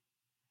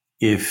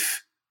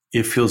if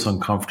it feels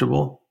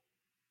uncomfortable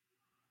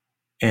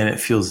and it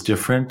feels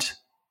different,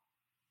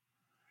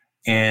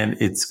 and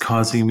it's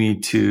causing me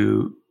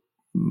to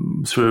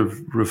sort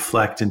of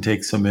reflect and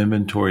take some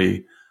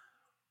inventory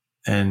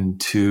and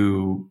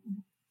to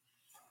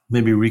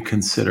maybe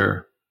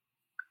reconsider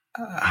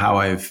how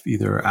I've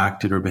either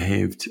acted or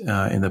behaved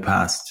in the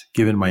past,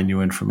 given my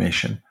new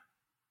information.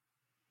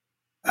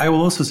 I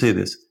will also say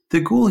this: the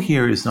goal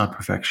here is not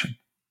perfection.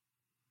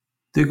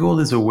 The goal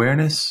is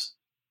awareness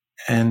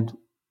and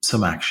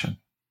some action.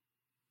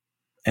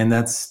 And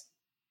that's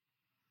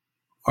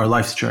our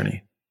life's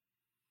journey.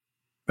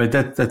 Right?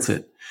 That's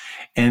it.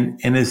 And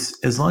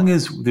as long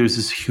as there's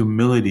this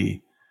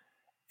humility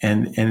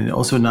and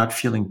also not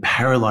feeling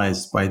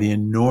paralyzed by the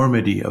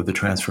enormity of the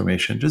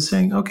transformation, just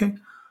saying, okay,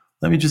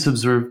 let me just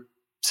observe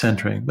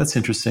centering. That's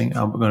interesting.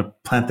 I'm going to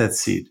plant that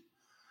seed.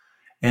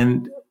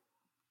 And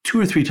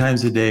 2 or 3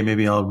 times a day,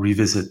 maybe I'll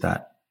revisit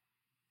that.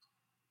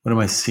 What am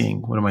I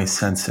seeing? What am I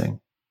sensing?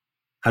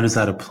 How does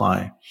that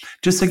apply?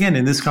 Just again,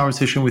 in this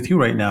conversation with you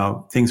right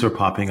now, things are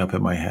popping up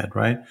in my head,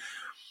 right?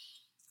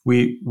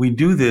 We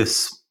do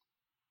this,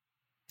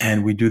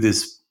 and we do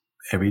this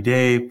every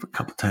day, a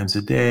couple times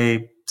a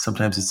day.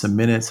 Sometimes it's a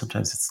minute,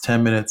 sometimes it's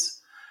 10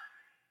 minutes.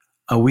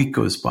 A week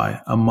goes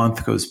by, a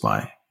month goes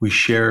by. We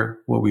share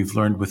what we've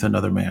learned with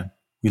another man.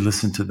 We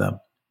listen to them.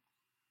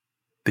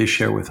 They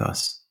share with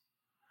us.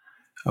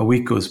 A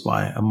week goes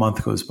by, a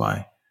month goes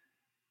by.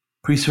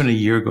 Pretty soon a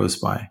year goes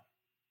by.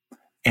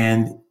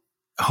 And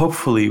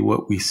hopefully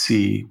what we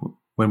see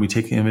when we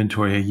take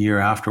inventory a year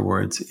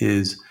afterwards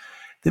is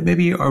that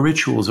maybe our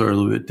rituals are a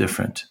little bit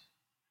different.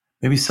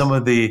 Maybe some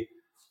of the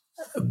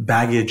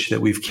baggage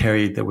that we've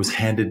carried that was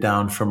handed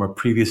down from a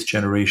previous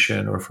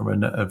generation or from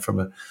a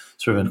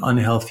sort of an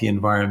unhealthy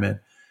environment,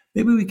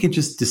 maybe we can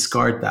just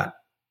discard that.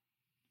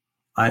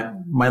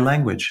 My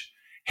language,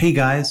 hey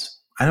guys,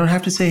 I don't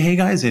have to say hey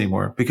guys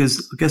anymore,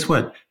 because guess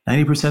what?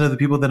 90% of the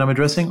people that I'm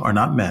addressing are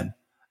not men.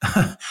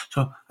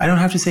 So I don't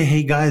have to say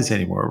hey guys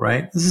anymore,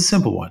 right? This is a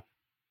simple one.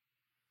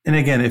 And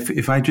again,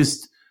 if I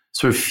just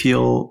sort of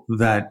feel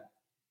that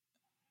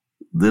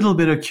little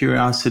bit of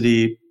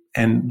curiosity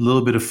and a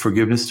little bit of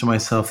forgiveness to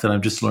myself that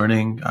I'm just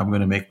learning, I'm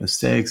going to make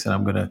mistakes and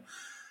I'm going to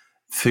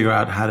figure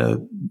out how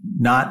to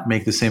not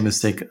make the same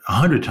mistake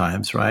 100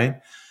 times,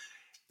 right?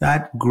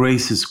 That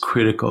grace is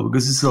critical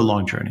because this is a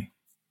long journey.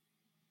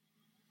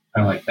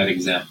 I like that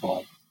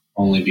example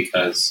only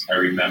because I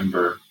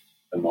remember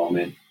the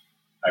moment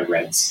I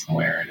read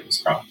somewhere, and it was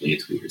probably a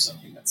tweet or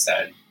something that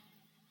said,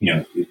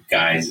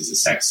 guys is a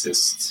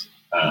sexist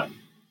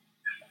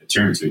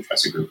term to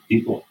address a group of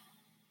people.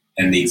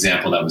 And the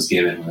example that was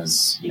given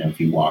was, if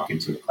you walk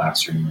into a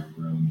classroom or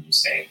a room and you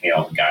say, hey,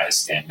 all the guys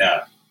stand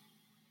up,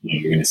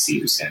 you're going to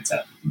see who stands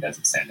up and who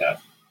doesn't stand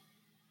up.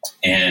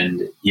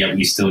 And yet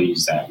we still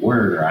use that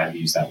word, or I've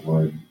used that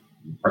word,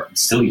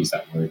 still use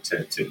that word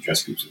to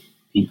address groups of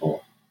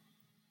people.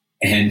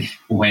 And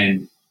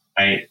when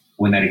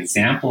that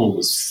example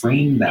was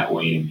framed that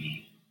way to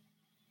me,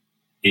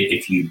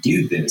 if you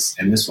do this,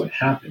 and this is what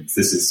happens,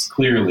 this is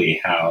clearly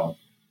how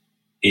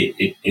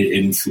it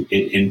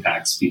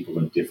impacts people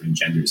of different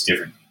genders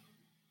differently.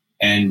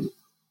 And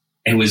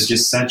it was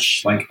just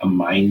such like a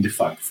mind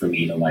fuck for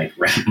me to like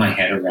wrap my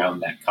head around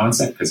that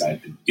concept, because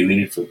I've been doing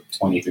it for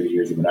 20, 30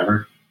 years or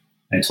whatever.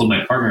 And I told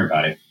my partner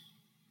about it,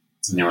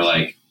 and they were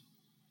like,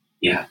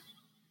 yeah,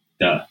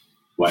 duh.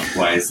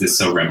 Why is this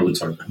so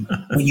revelatory?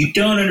 Well, you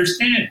don't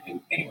understand. And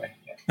anyway,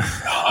 yeah.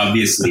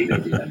 Obviously they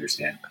didn't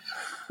understand.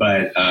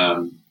 But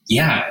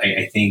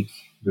I think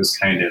those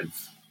kind of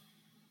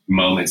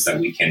moments that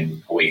we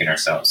can awaken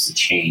ourselves to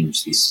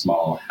change these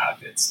small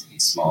habits,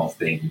 these small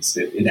things,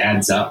 it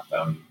adds up.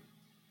 I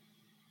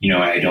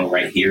don't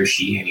write he or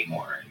she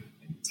anymore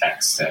in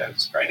text. I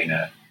was writing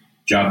a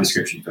job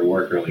description for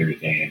work earlier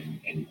today,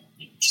 and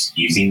just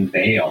using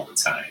they all the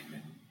time,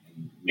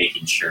 and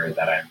making sure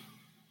that I'm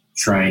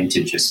trying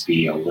to just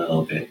be a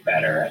little bit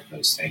better at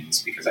those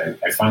things, because I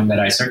find that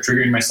I start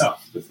triggering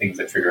myself. The things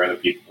that trigger other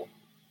people,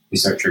 they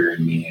start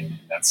triggering me, and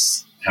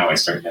that's how I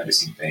start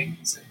noticing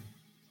things.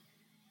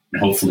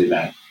 And hopefully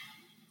that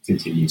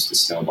continues to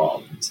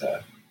snowball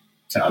into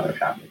other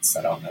habits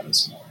that I'll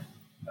notice more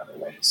in other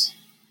ways.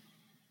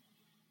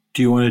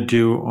 Do you want to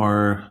do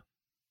our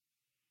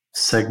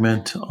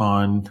segment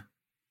on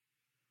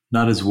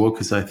not as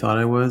woke as I thought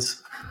I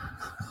was?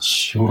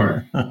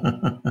 Sure.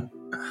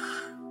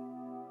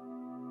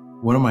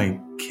 One of my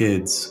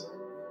kids,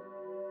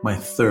 my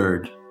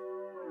third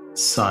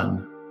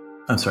child,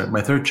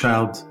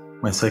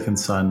 my second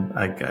son,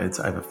 I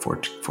have four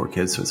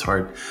kids, so it's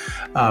hard.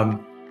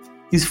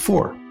 He's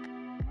 4.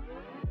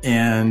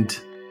 And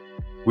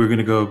we're going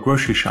to go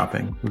grocery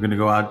shopping. We're going to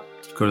go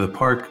to the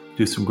park,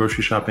 do some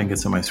grocery shopping, get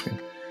some ice cream.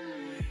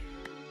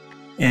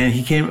 And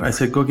he came, I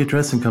said, go get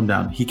dressed and come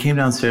down. He came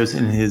downstairs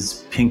in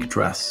his pink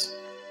dress.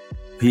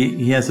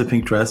 He has a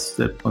pink dress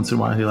that once in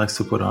a while he likes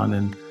to put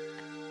on.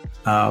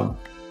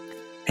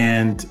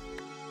 And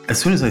as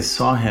soon as I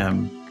saw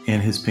him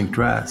in his pink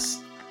dress,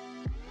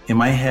 in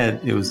my head,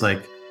 it was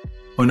like,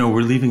 oh no,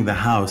 we're leaving the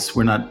house.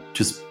 We're not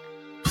just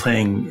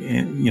playing,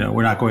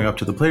 we're not going up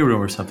to the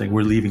playroom or something.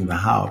 We're leaving the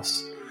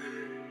house.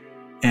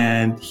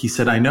 And he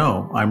said, I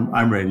know,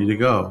 I'm ready to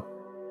go.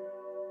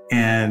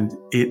 And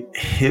it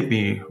hit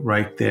me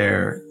right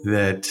there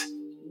that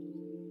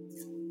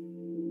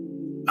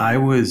I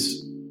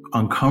was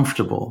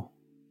uncomfortable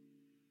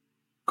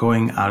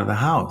going out of the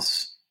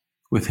house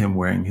with him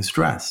wearing his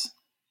dress.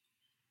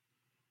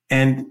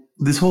 And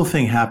this whole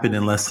thing happened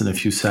in less than a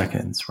few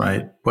seconds,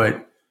 right?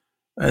 But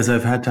as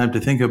I've had time to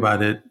think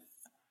about it,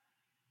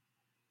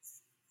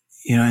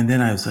 and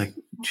then I was like,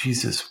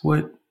 Jesus,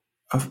 what?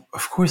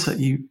 Of course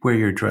you wear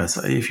your dress.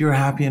 If you're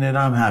happy in it,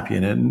 I'm happy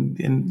in it.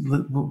 And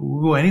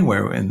we'll go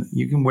anywhere, and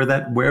you can wear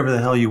that wherever the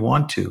hell you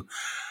want to.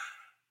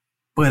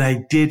 But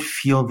I did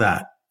feel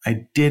that.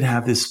 I did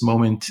have this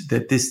moment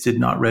that this did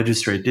not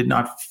register. It did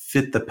not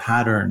fit the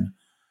pattern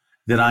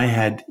that I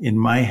had in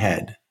my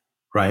head,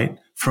 right?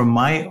 From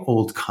my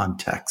old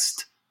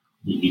context.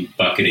 You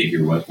bucketed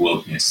your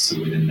wokeness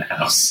within the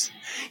house.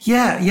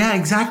 Yeah,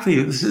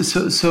 exactly.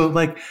 So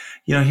like,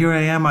 here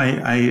I am.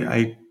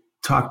 I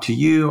talk to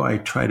you. I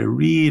try to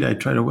read. I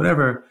try to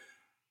whatever.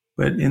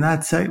 But in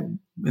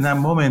that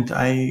moment,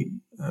 I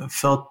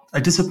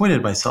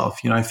disappointed myself.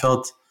 I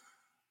felt.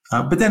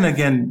 But then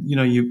again,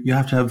 you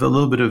have to have a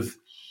little bit of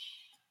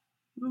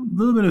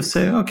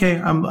say, okay,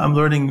 I'm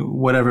learning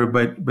whatever.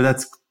 But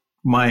that's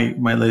my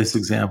latest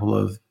example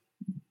of,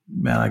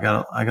 man, I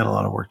got a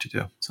lot of work to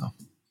do. So.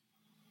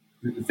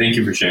 Thank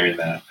you for sharing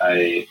that.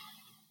 I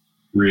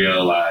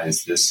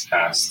realized this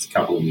past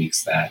couple of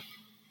weeks that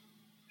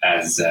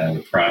as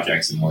the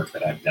projects and work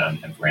that I've done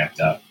have ramped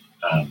up,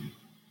 I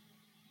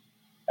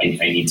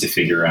need to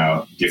figure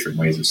out different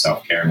ways of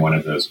self-care. And one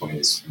of those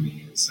ways for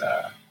me is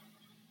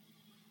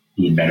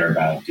being better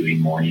about doing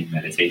morning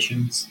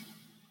meditations.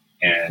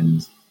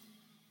 And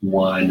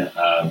one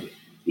of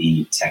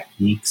the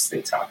techniques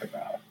they talk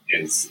about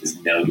is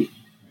noting.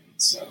 Right?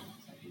 So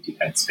I do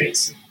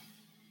Headspace, and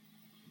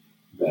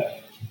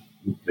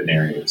the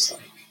narrative's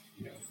like,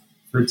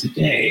 for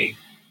today,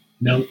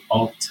 note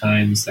all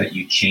times that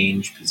you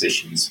change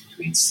positions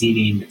between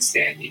seating and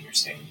standing, or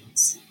standing and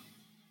seating.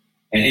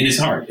 And it is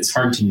hard. It's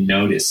hard to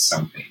notice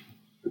something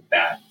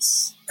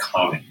that's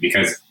common,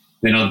 because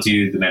then I'll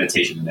do the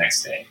meditation the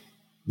next day.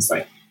 It's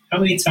like, how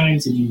many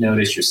times did you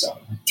notice yourself?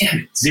 Like, damn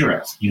it,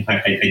 0.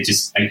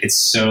 It's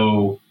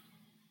so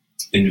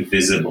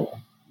invisible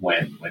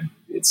when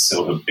it's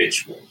so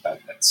habitual that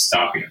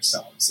stopping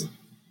ourselves and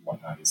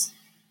whatnot is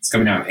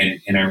coming out.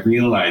 And I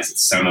realize that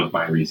some of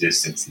my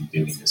resistance in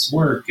doing this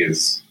work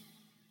is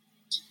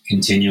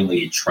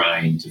continually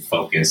trying to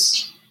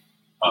focus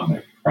on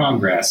the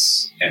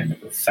progress and the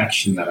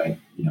perfection that I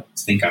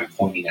think I'm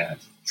pointing at,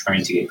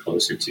 trying to get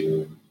closer to,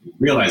 and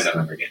realize I'll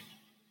never get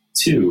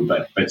to,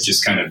 but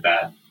just kind of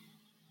that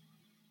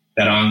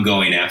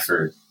ongoing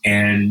effort.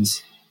 And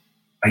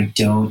I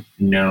don't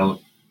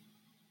know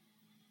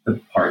the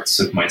parts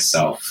of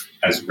myself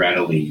as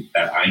readily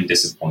that I'm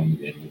disappointed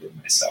in within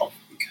myself,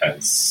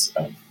 because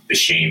of the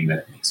shame that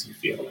it makes me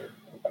feel, or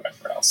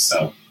whatever else.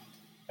 So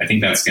I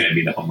think that's going to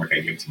be the homework I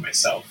give to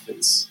myself,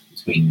 is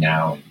between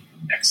now and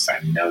next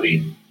time,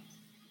 noting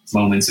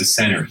moments of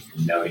centering,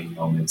 noting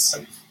moments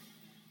of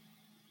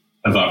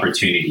of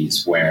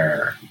opportunities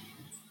where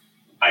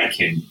I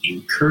can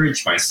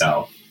encourage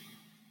myself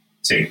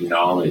to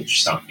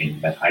acknowledge something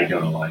that I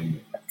don't align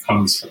with, that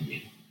comes from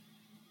me,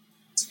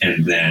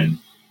 and then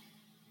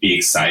be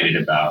excited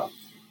about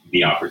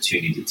the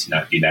opportunity to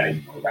not do that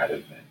anymore, rather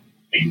than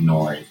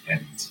ignore it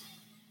and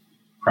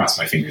cross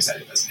my fingers that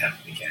it doesn't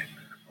happen again,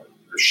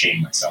 or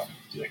shame myself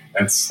into doing it.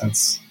 That's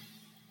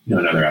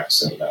another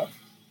episode about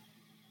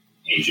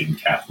Asian,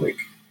 Catholic,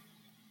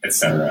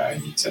 etc. I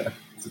need to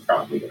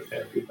probably go to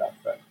therapy about.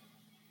 But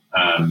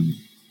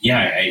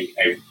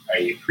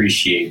I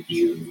appreciate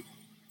you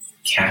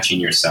catching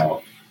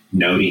yourself,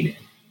 noting it,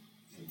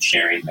 and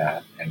sharing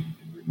that, and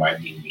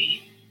reminding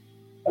me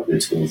of the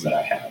tools that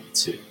I have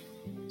to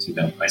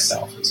note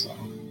myself as well.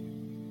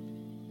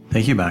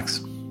 Thank you, Max.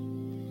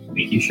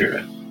 Thank you,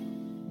 Shira.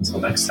 Until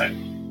next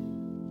time.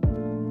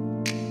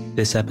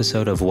 This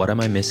episode of What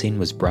Am I Missing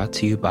was brought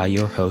to you by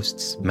your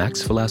hosts,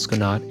 Max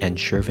Velasco-Nott and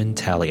Shervin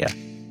Talia.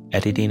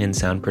 Editing and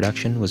sound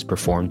production was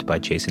performed by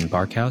Jason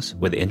Barkhouse,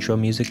 with intro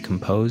music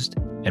composed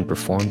and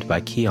performed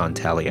by Keon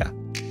Talia.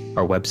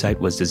 Our website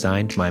was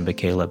designed by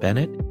Michaela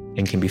Bennett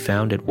and can be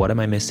found at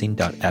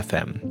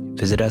whatamimissing.fm.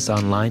 Visit us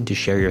online to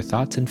share your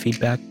thoughts and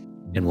feedback,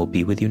 and we'll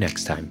be with you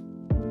next time.